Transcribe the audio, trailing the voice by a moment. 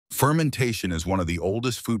Fermentation is one of the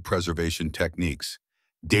oldest food preservation techniques,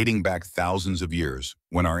 dating back thousands of years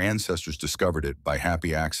when our ancestors discovered it by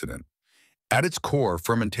happy accident. At its core,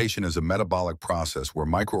 fermentation is a metabolic process where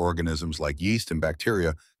microorganisms like yeast and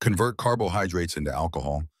bacteria convert carbohydrates into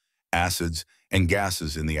alcohol, acids, and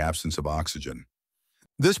gases in the absence of oxygen.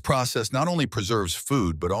 This process not only preserves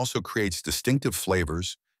food but also creates distinctive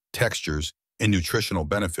flavors, textures, and nutritional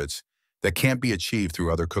benefits that can't be achieved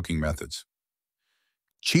through other cooking methods.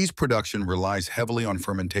 Cheese production relies heavily on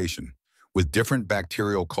fermentation, with different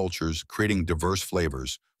bacterial cultures creating diverse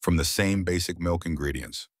flavors from the same basic milk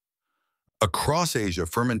ingredients. Across Asia,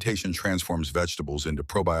 fermentation transforms vegetables into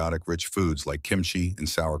probiotic-rich foods like kimchi and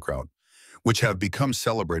sauerkraut, which have become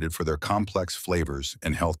celebrated for their complex flavors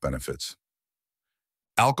and health benefits.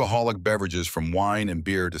 Alcoholic beverages from wine and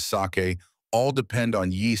beer to sake all depend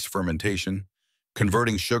on yeast fermentation,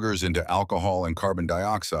 converting sugars into alcohol and carbon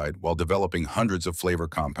dioxide while developing hundreds of flavor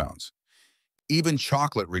compounds. Even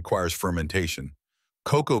chocolate requires fermentation.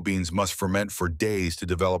 Cocoa beans must ferment for days to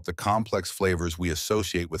develop the complex flavors we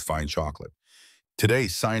associate with fine chocolate. Today,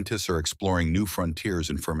 scientists are exploring new frontiers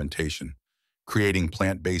in fermentation, creating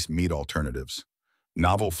plant-based meat alternatives,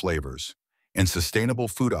 novel flavors, and sustainable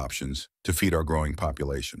food options to feed our growing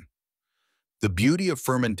population. The beauty of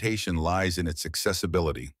fermentation lies in its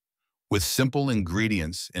accessibility. With simple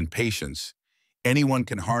ingredients and patience, anyone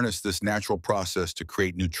can harness this natural process to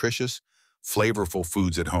create nutritious, flavorful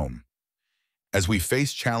foods at home. As we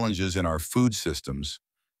face challenges in our food systems,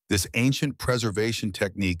 this ancient preservation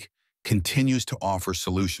technique continues to offer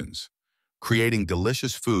solutions, creating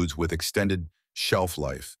delicious foods with extended shelf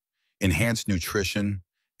life, enhanced nutrition,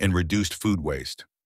 and reduced food waste.